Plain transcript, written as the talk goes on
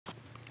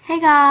Hey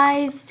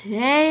guys,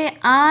 today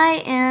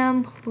I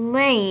am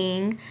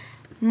playing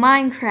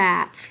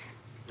Minecraft.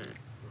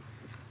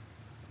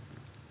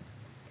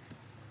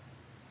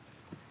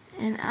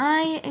 And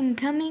I am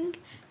coming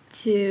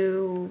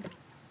to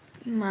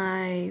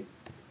my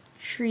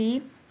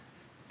tree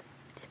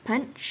to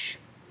punch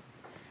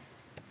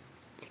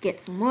to get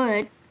some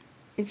wood.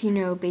 If you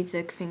know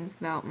basic things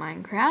about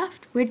Minecraft,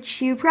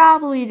 which you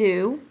probably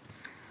do.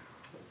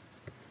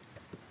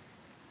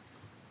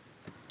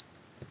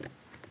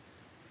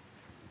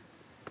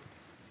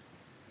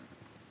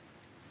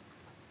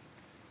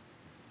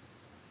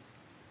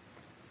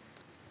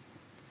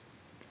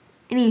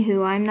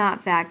 Anywho, I'm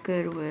not that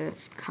good with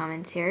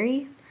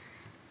commentary.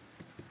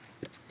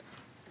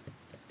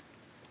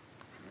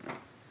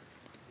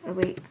 Oh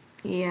wait,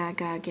 yeah, I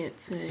gotta get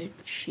the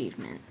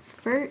achievements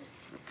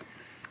first.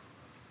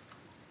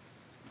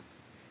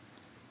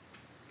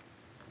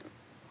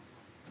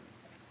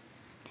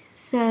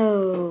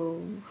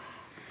 So,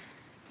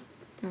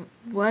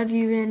 what have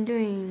you been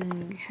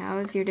doing?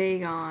 How's your day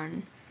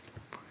gone?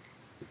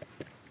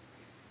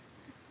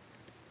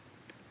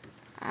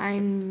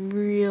 I'm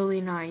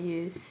really not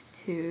used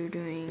to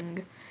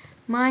doing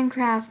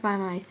Minecraft by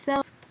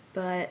myself,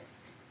 but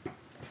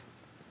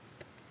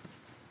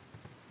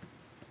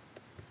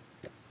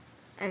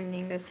I'm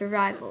doing the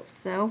survival,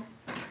 so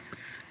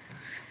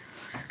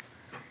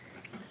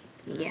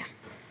yeah.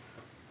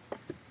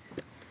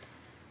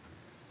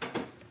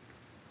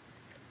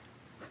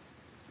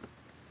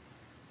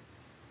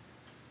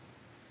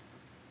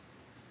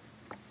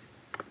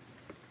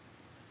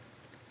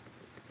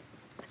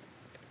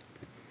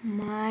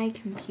 My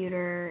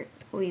computer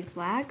always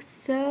lags,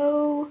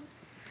 so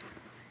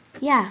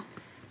yeah.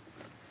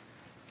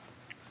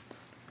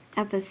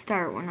 At the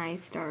start, when I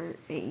start,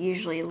 it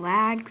usually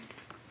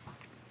lags.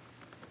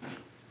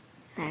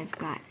 I've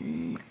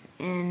gotten,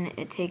 and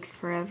it takes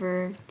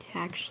forever to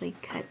actually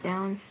cut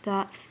down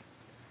stuff.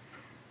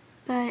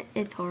 But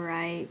it's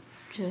alright,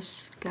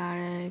 just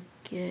gotta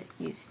get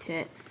used to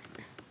it.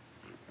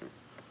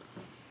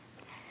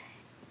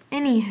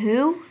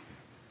 Anywho,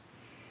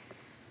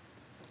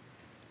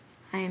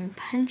 I'm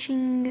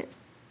punching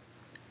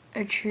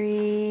a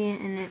tree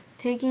and it's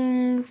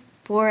taking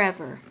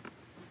forever.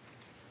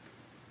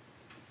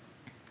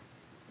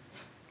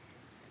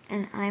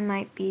 And I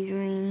might be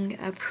doing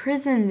a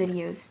prison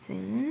video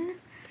soon.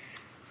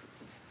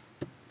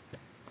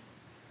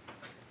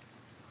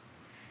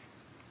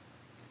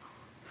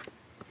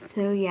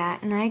 So yeah,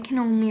 and I can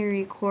only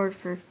record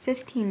for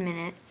 15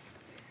 minutes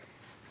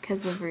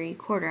because of a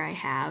recorder I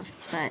have,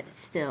 but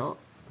still,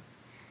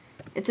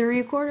 it's a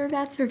recorder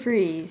that's for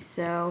free,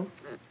 so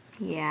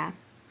yeah.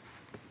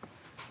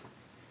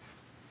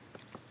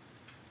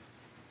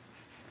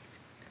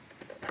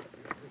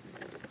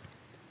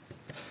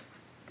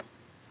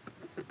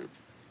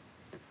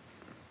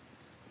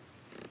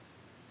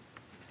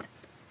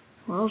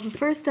 Well, the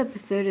first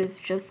episode is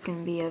just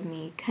gonna be of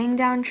me cutting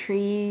down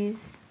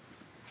trees.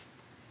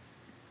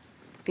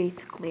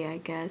 Basically, I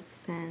guess,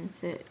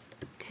 since it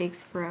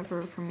takes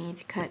forever for me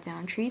to cut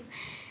down trees.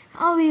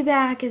 I'll be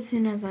back as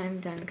soon as I'm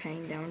done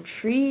cutting down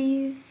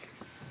trees.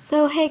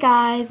 So hey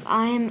guys,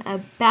 I'm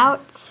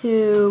about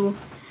to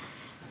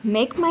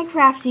make my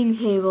crafting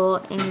table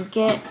and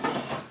get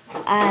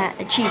an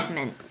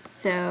achievement.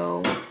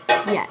 So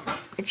yes,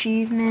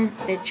 achievement,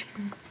 bitch.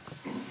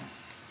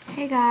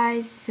 Hey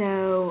guys,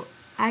 so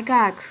I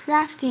got a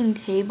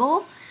crafting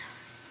table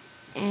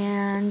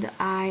and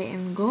I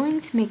am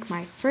going to make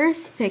my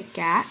first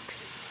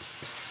pickaxe.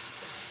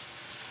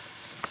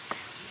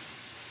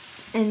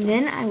 And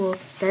then I will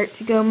start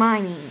to go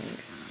mining.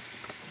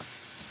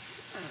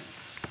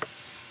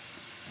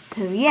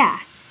 So yeah,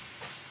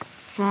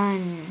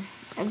 fun,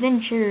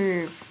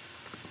 adventure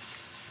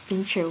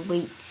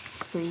waits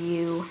for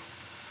you.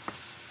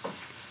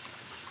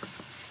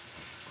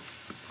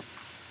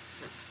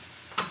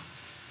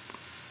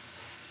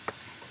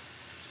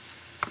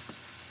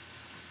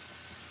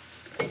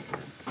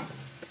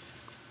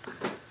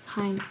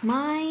 Time to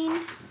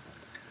mine.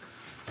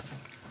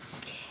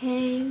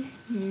 Okay,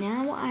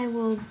 now I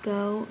will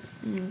go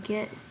and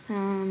get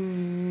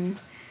some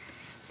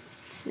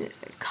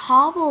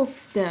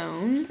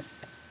cobblestone.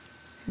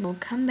 We'll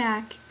come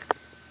back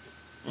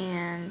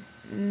and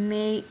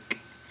make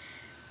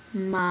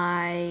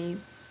my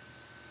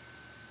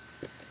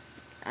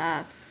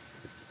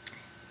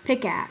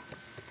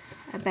pickaxe,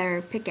 a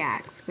better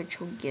pickaxe, which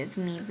will give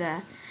me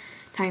the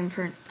time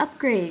for an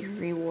upgrade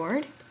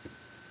reward.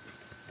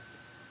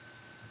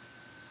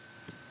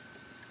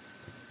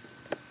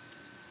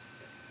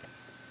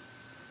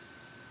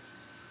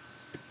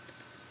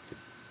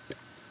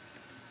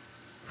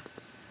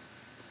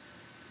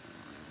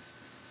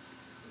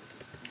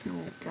 I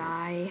won't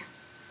die.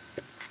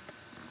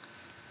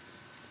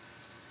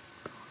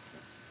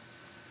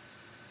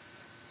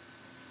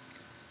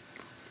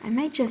 I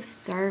might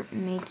just start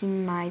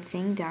making my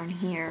thing down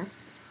here.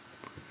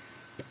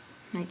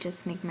 Might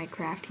just make my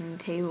crafting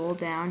table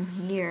down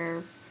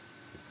here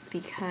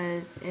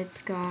because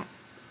it's got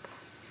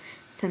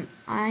some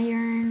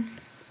iron.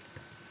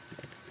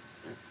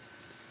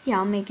 Yeah,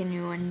 I'll make a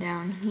new one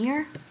down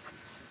here.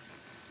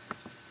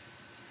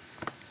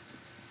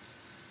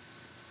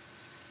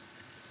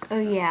 Oh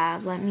yeah,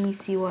 let me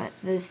see what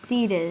the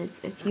seed is.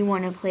 If you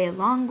want to play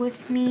along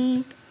with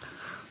me,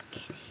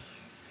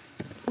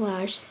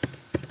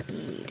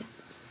 /seed.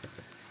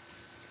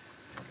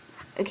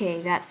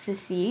 Okay, that's the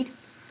seed.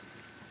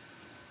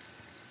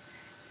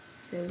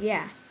 So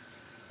yeah.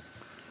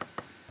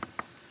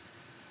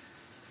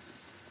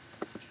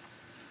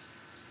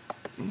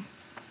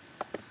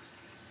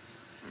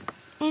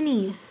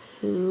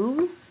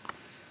 Anywho,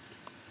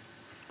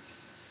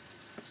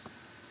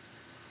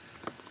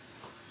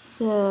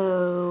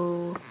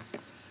 so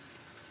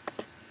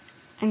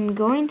I'm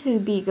going to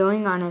be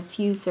going on a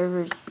few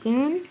servers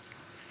soon,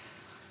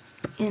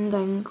 and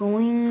I'm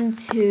going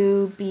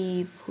to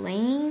be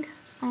playing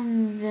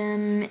on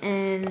them,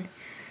 and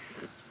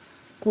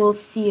we'll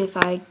see if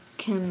I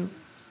can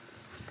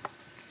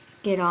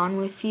get on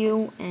with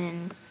you,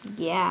 and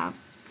yeah.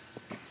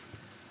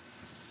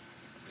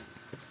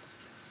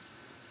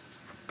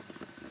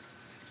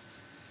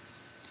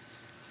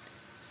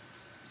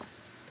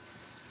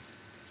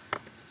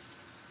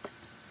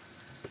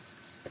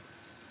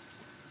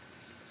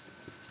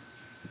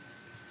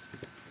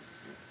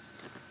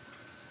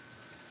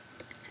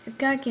 I've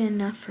got to get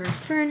enough for a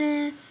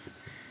furnace,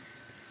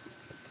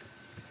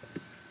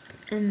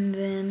 and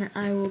then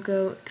I will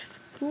go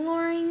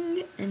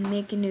exploring and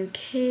make a new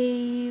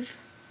cave,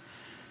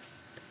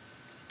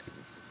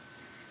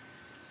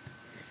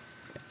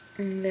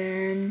 and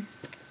then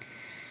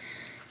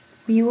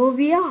we will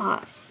be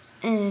off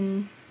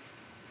and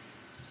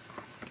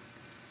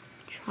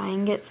try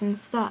and get some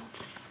stuff.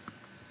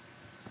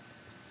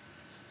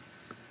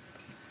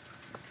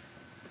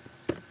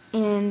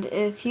 And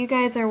if you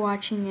guys are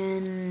watching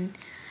in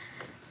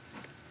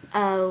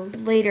a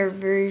later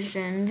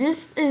version,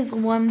 this is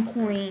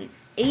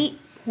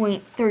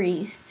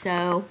 1.8.3,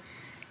 so,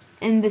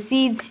 and the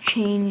seeds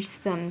change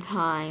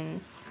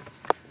sometimes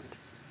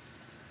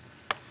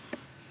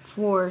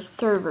for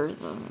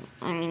servers.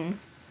 I mean,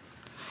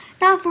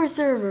 not for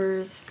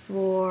servers,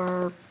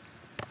 for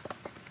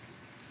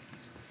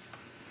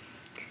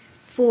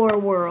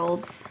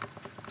worlds,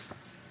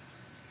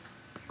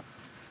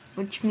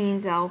 which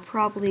means I'll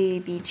probably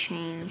be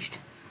changed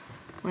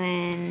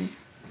when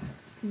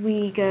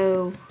we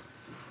go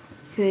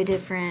to a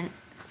different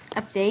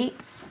update.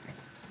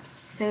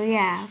 So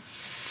yeah.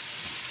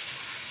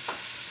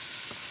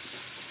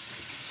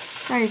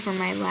 Sorry for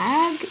my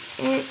lag.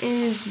 It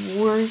is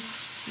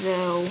worse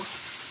though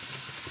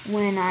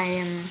when I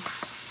am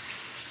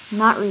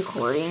not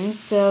recording.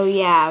 So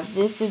yeah,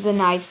 this is a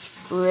nice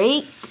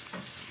break.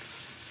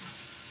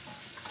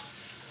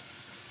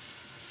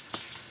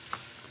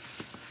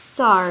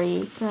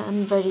 Sorry,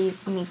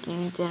 somebody's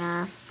making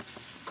dinner.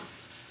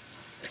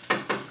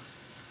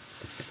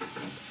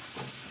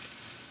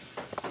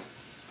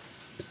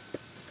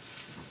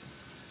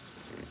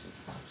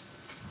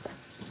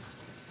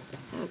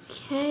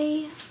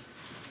 Okay,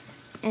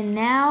 and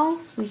now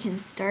we can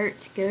start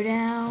to go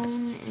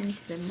down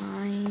into the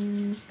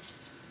mines.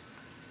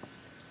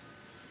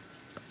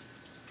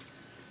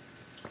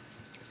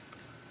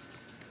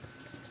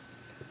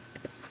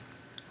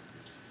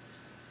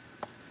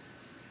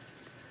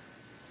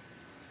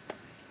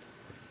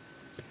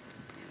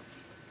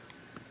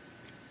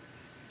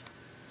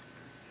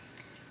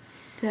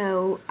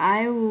 So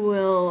I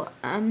will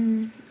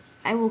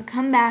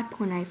come back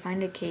when I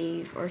find a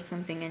cave or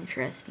something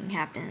interesting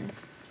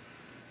happens.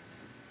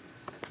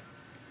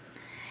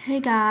 Hey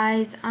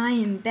guys, I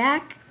am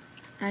back.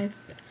 I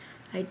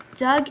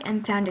dug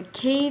and found a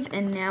cave,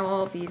 and now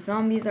all these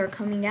zombies are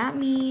coming at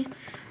me.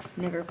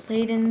 Never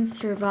played in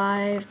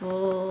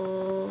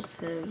survival,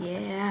 so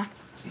yeah.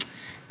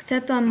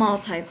 Except on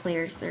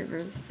multiplayer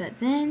servers, but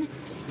then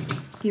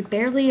you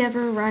barely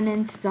ever run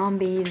into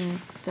zombies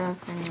and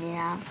stuff, and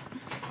yeah.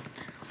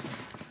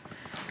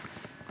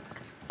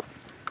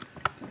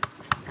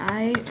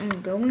 I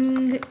am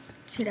going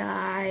to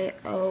die.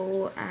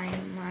 Oh,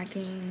 I'm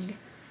lagging.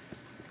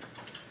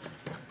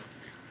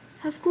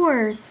 Of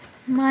course,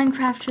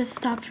 Minecraft just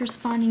stopped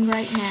responding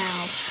right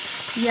now.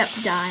 Yep,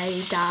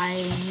 dying.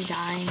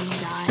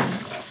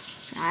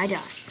 I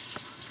died.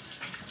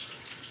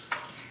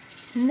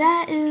 And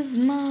that is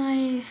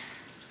my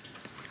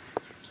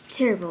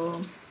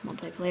terrible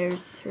multiplayer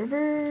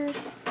server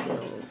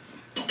skills.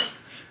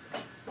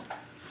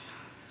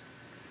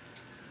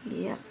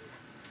 Yep.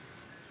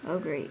 Oh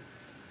great.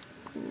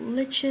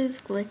 Glitches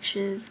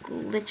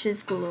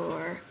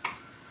galore.